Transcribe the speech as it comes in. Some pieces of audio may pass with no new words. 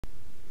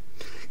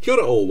Kia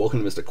ora all,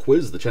 welcome to Mr.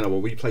 Quiz, the channel where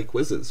we play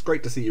quizzes.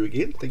 Great to see you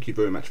again, thank you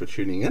very much for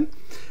tuning in.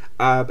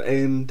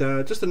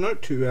 Just a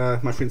note to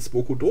my friend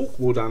Sporcle Quiz,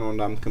 well done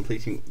on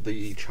completing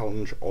the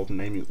challenge of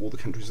naming all the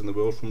countries in the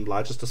world from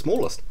largest to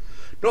smallest.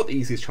 Not the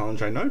easiest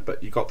challenge I know,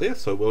 but you got there,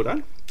 so well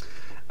done.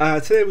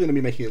 Today we're going to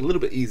be making it a little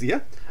bit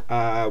easier.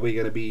 We're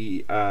going to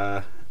be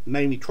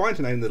trying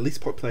to name the least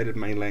populated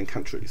mainland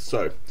countries.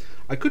 So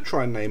I could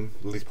try and name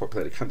the least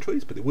populated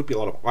countries, but there would be a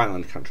lot of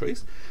island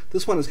countries.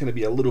 This one is going to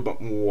be a little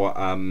bit more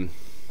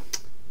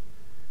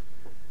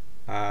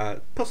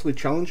possibly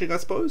challenging, I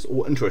suppose,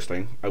 or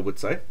interesting, I would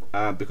say,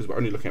 because we're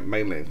only looking at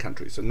mainland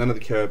countries. So none of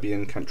the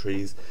Caribbean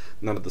countries,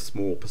 none of the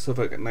small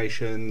Pacific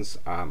nations,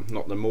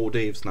 not the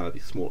Maldives, none of the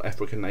small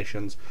African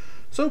nations.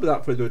 So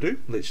without further ado,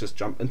 let's just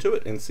jump into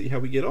it and see how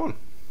we get on.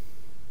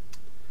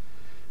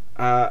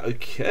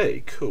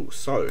 Okay, cool.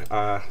 So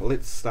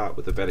let's start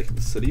with the Vatican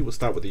City. We'll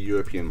start with the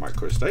European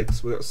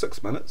microstates. We've got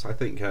 6 minutes. I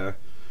think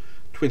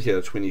 20 out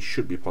of 20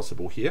 should be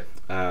possible here.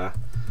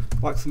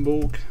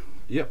 Luxembourg,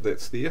 yep,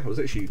 that's there. I was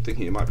actually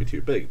thinking it might be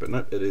too big, but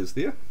no, it is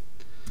there.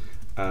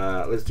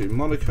 Let's do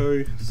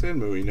Monaco, San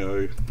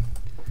Marino,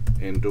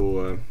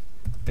 Andorra,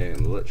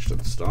 and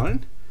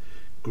Liechtenstein.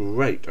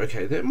 Great,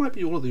 okay, that might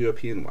be all of the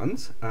European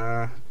ones.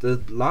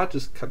 The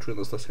largest country on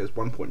this list has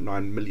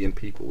 1.9 million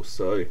people,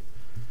 so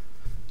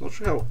not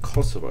sure how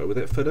Kosovo, would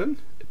that fit in?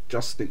 It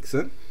just sneaks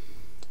in.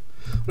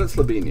 Well, that's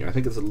Slovenia. I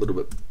think it's a little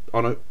bit, oh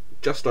no,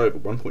 just over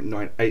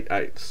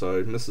 1.988,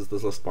 so misses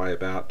this list by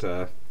about,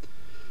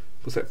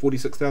 what's that,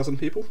 46,000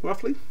 people,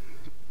 roughly?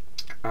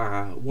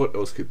 What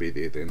else could be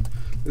there then?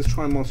 Let's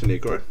try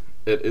Montenegro.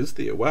 It is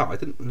there. Wow, I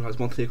didn't realise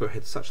Montenegro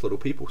had such little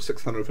people,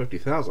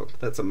 650,000.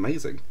 That's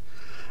amazing.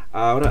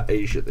 What about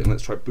Asia then?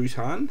 Let's try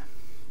Bhutan.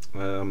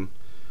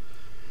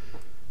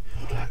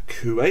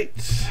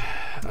 Kuwait.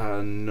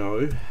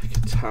 No.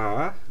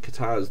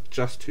 Qatar is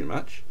just too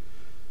much.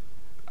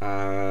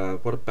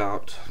 What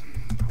about,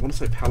 I want to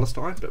say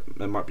Palestine, but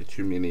there might be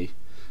too many.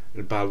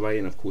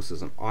 Bahrain, of course,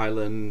 is an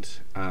island.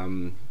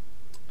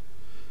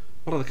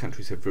 What other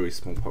countries have very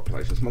small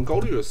populations?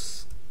 Mongolia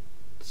is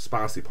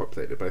sparsely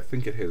populated, but I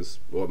think it has,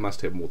 well, it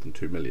must have more than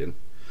 2 million.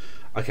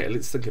 Okay,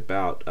 let's think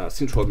about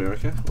Central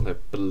America. We'll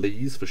have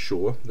Belize for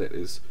sure. That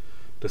is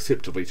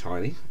deceptively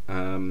tiny.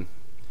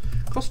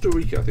 Costa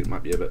Rica, I think,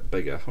 might be a bit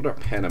bigger. What about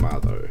Panama,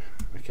 though?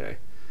 Okay.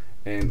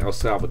 And El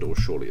Salvador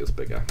surely is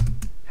bigger.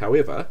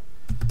 However,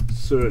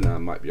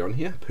 Suriname might be on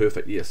here.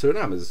 Perfect. Yeah,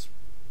 Suriname is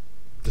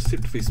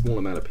deceptively small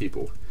amount of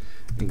people.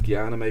 And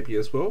Guyana maybe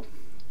as well.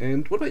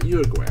 And what about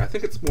Uruguay? I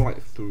think it's more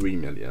like 3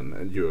 million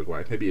in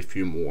Uruguay. Maybe a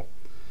few more.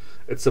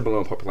 It's similar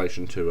in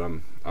population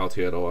to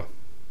Aotearoa.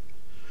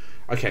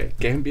 Okay,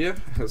 Gambia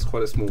has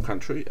quite a small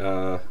country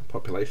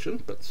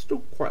population, but still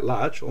quite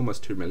large,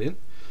 almost 2 million.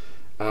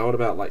 What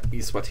about like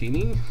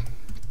Eswatini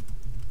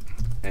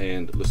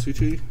and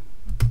Lesotho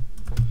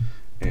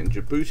and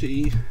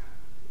Djibouti?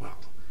 Wow,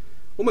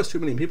 almost 2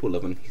 million people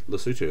live in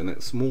Lesotho, and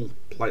that small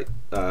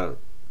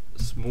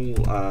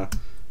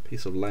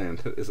piece of land.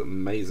 That is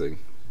amazing.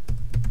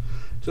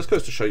 Just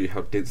goes to show you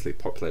how densely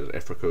populated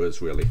Africa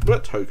is, really. What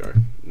about Togo?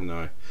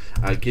 No.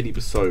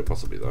 Guinea-Bissau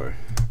possibly though,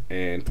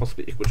 and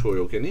possibly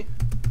Equatorial Guinea.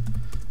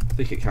 I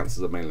think it counts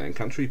as a mainland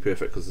country.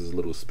 Perfect, because there's a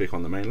little speck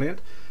on the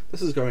mainland.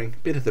 This is going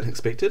better than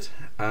expected.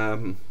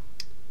 Brunei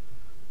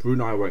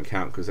won't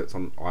count because that's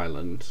on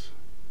island.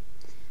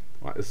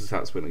 Right, this is how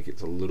it's when it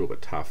gets a little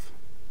bit tough.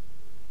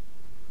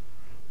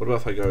 What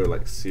about if I go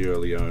like Sierra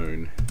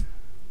Leone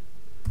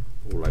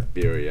or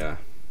Liberia?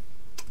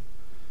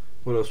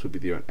 What else would be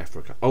there in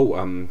Africa? Oh,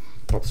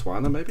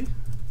 Botswana maybe?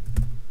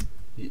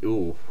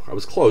 Oh, I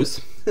was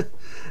close.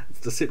 It's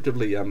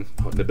deceptively,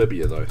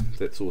 Namibia though.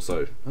 That's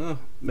also,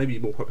 maybe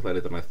more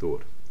populated than I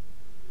thought.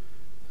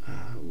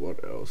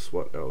 What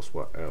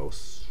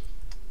else?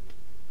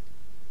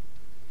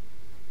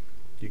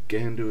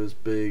 Uganda is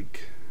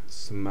big,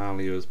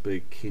 Somalia is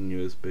big, Kenya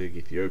is big,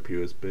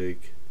 Ethiopia is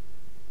big.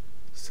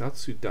 South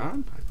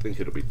Sudan? I think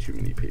it'll be too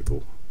many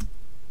people.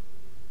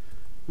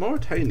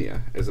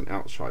 Mauritania is an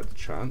outside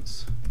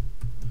chance,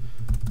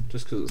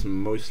 just because it's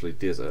mostly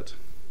desert.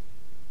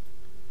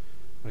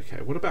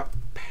 Okay, what about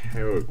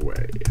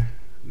Paraguay?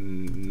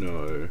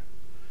 No,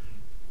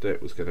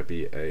 that was going to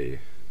be a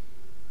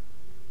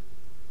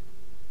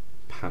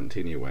punt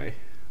anyway.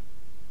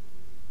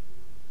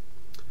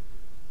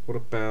 What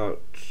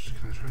about,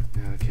 can I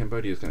try?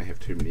 Cambodia is going to have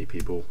too many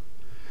people.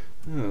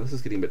 Oh, this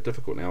is getting a bit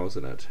difficult now,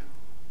 isn't it?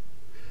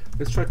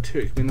 Let's try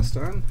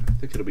Turkmenistan. I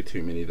think it'll be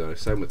too many though.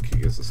 Same with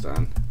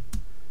Kyrgyzstan.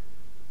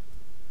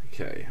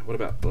 Okay, what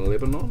about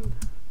Lebanon?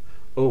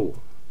 Oh,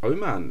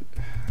 Oman.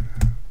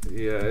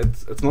 Yeah,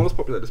 it's not as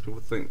popular as people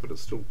think, but it's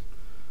still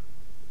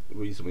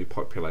reasonably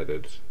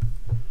populated.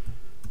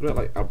 What about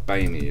like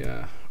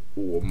Albania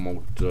or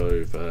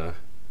Moldova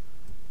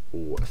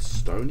or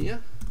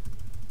Estonia?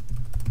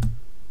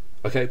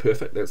 Okay,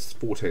 perfect. That's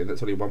 14.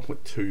 That's only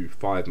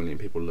 1.25 million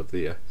people live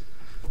there.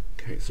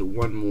 Okay, so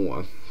one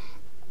more.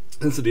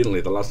 Incidentally,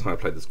 the last time I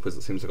played this quiz,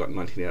 it seems I got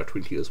 19 out of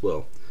 20 as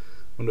well.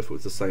 I wonder if it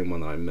was the same one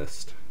that I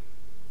missed.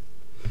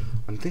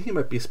 I'm thinking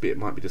my best bet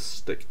might be to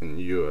stick in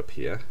Europe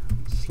here.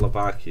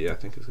 Slovakia, I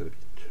think it's going to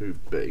be too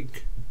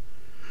big.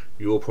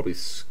 You're probably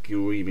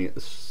screaming at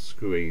the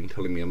screen,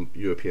 telling me a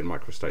European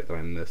microstate that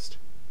I missed.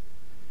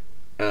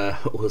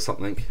 Or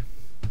something.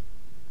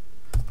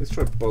 Let's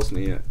try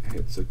Bosnia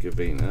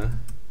Herzegovina.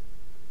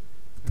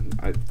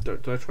 And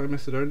did I try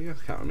Macedonia?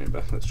 I can't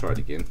remember. Let's try it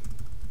again.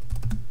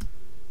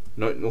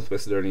 No, North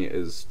Macedonia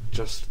is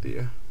just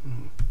there.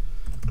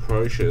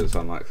 Croatia is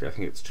unlikely. I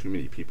think it's too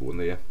many people in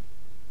there.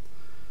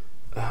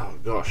 Oh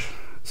gosh.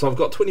 So I've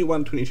got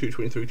 21, 22,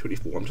 23,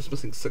 24. I'm just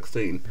missing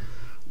 16.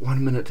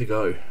 1 minute to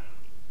go.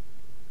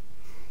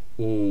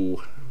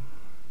 Ooh.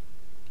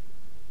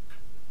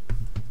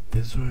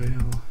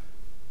 Israel.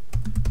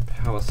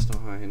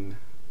 Palestine.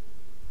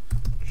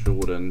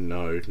 Jordan.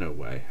 No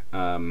way.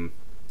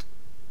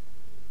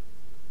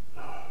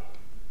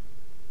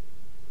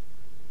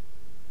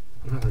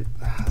 What about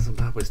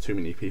Zimbabwe's too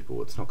many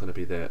people. It's not going to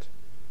be that.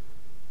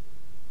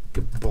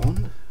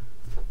 Gabon?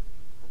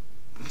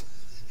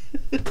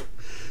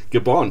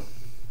 Gabon.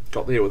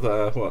 Got there with,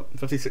 what,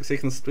 56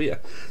 seconds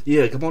spare.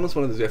 Yeah, Gabon is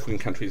one of those African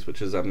countries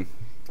which is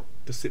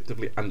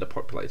deceptively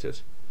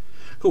underpopulated.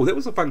 Cool, that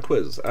was a fun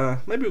quiz.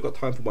 Maybe we've got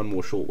time for one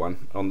more short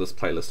one on this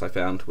playlist I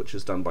found, which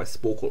is done by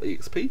Sporcle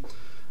EXP,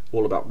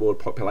 all about world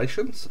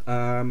populations.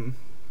 Let's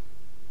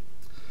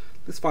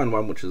find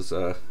one which is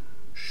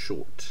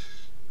short.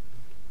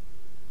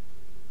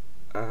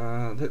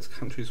 That's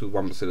countries with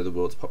 1% of the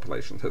world's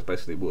population. So that's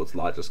basically the world's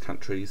largest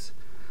countries.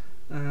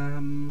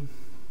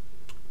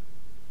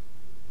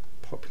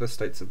 Populous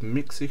states of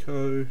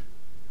Mexico.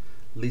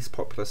 Least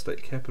populous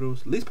state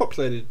capitals. Least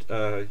populated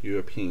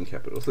European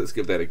capitals. Let's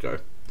give that a go.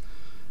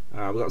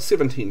 We've got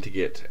 17 to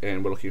get,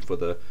 and we're looking for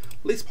the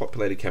least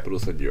populated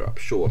capitals in Europe.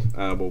 Sure.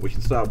 Well, we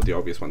can start with the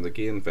obvious ones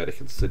again.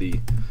 Vatican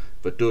City,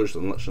 Vaduz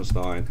and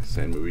Liechtenstein,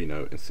 San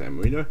Marino and San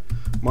Marino.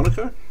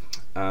 Monaco,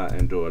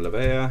 Andorra la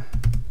Vella.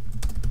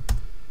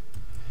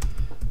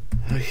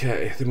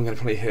 Okay, then we're going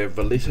to probably have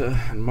Valletta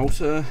and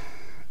Malta.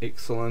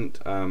 Excellent.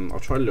 I'll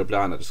try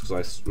Ljubljana just because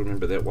I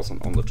remember that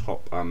wasn't on the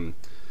top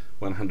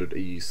 100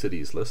 EU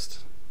cities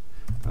list.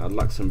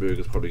 Luxembourg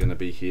is probably going to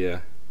be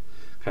here.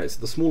 Okay, so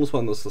the smallest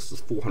one on this list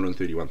is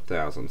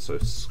 431,000. So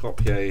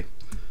Skopje,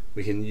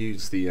 we can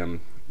use the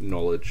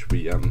knowledge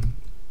we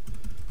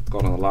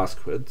got on the last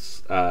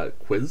quiz.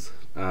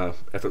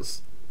 If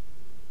it's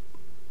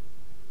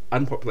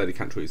unpopulated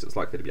countries, it's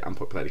likely to be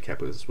unpopulated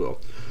capitals as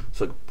well.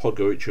 So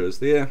Podgorica is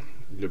there.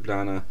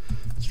 Ljubljana.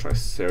 Let's try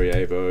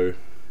Sarajevo.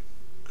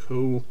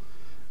 Cool.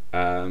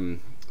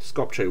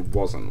 Skopje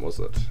wasn't, was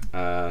it?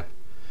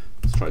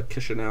 Let's try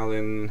Chisinau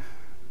then.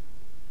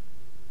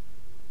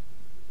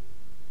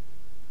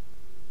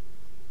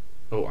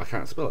 Oh, I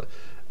can't spell it.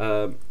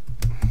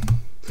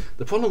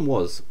 The problem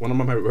was, one of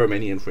my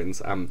Romanian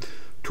friends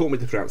taught me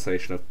the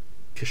pronunciation of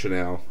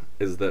Chisinau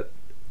is that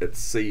it's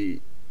C-H.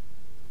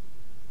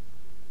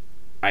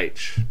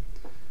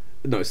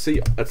 No, C.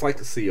 It's like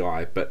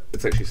C-I, but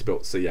it's actually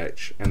spelled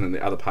C-H, and then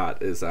the other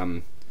part is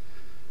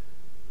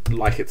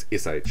like it's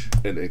S-H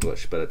in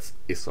English, but it's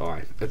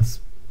S-I. It's,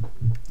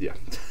 yeah.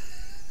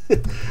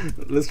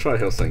 Let's try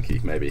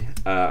Helsinki, maybe.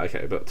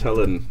 Okay, but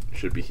Tallinn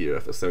should be here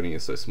if Estonia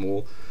is so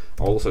small.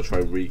 I'll also try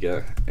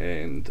Riga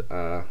and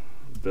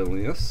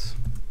Vilnius.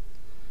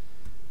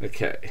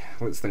 Okay,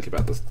 let's think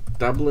about this.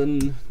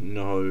 Dublin,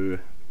 no.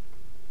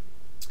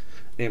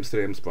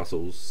 Amsterdam,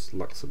 Brussels,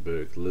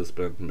 Luxembourg,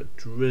 Lisbon,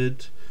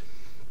 Madrid.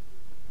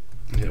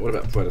 Okay, what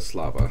about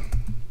Bratislava?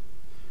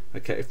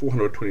 Okay,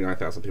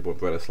 429,000 people in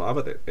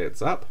Bratislava, that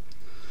adds up.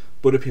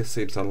 Budapest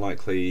seems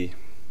unlikely.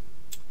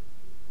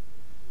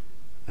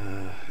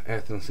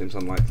 Athens seems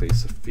unlikely.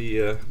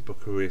 Sofia,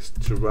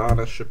 Bucharest,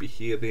 Tirana should be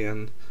here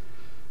then.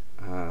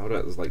 What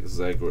about this, like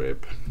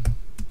Zagreb?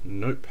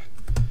 Nope.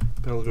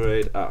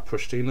 Belgrade,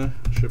 Pristina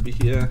should be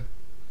here.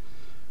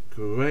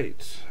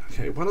 Great.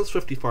 Okay, one is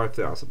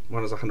 55,000,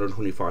 one is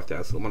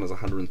 125,000, and one is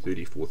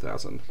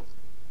 134,000.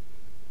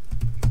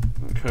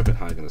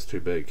 Copenhagen is too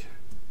big.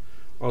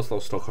 Oslo,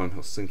 Stockholm,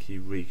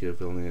 Helsinki, Riga,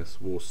 Vilnius,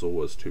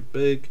 Warsaw is too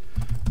big.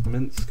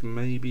 Minsk,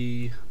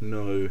 maybe.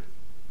 No.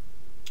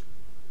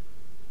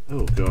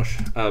 Oh gosh.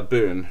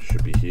 Bern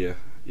should be here.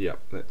 Yep,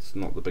 that's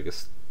not the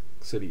biggest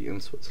city in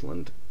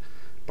Switzerland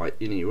by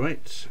any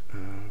rate.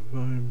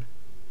 Rome.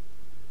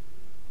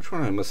 Which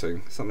one am I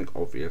missing? Something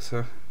obvious,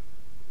 huh?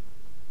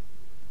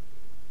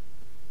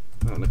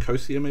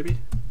 Nicosia, maybe?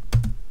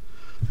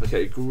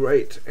 Okay,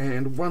 great.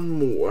 And one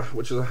more,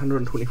 which is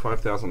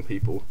 125,000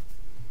 people.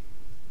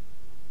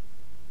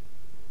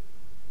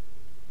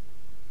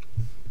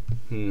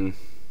 For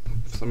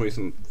some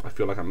reason, I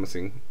feel like I'm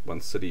missing one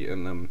city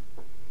in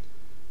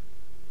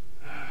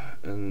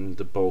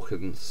the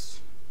Balkans.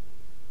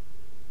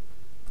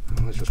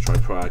 Let's just try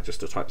Prague just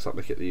to type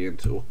something at the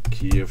end, or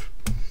Kiev.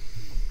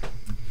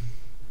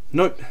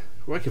 Nope,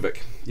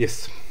 Reykjavik.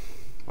 Yes,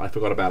 I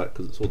forgot about it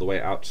because it's all the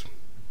way out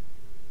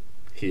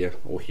here,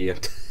 or here.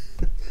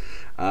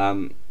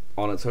 On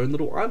its own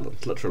little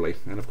island, literally.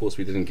 And of course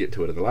we didn't get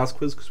to it in the last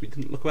quiz because we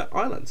didn't look about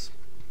islands.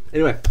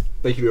 Anyway,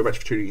 thank you very much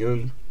for tuning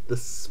in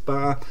this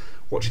far.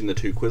 watching the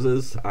 2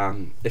 quizzes.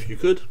 If you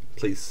could,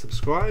 please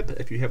subscribe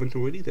if you haven't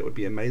already. That would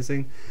be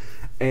amazing.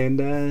 And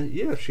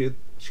yeah, share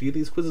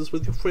these quizzes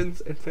with your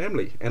friends and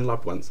family and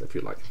loved ones if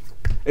you like.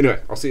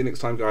 Anyway, I'll see you next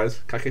time,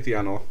 guys. Ka kite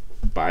anō.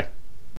 Bye.